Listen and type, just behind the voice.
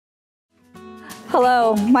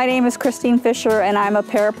Hello, my name is Christine Fisher and I'm a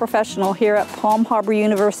paraprofessional here at Palm Harbor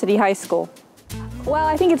University High School. Well,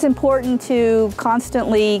 I think it's important to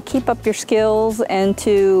constantly keep up your skills and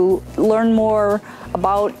to learn more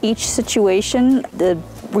about each situation. The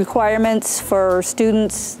requirements for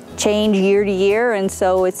students change year to year, and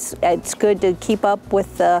so it's good to keep up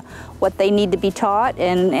with what they need to be taught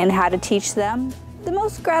and how to teach them. The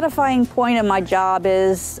most gratifying point of my job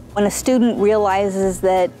is when a student realizes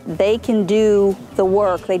that they can do the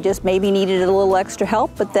work. They just maybe needed a little extra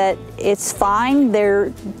help, but that it's fine,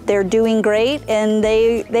 they're doing great, and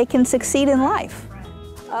they can succeed in life.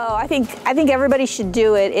 Oh, I think everybody should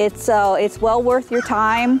do it. It's well worth your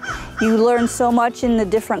time. You learn so much in the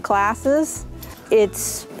different classes.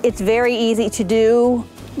 It's very easy to do.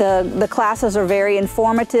 The classes are very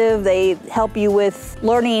informative. They help you with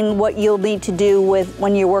learning what you'll need to do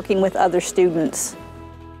when you're working with other students.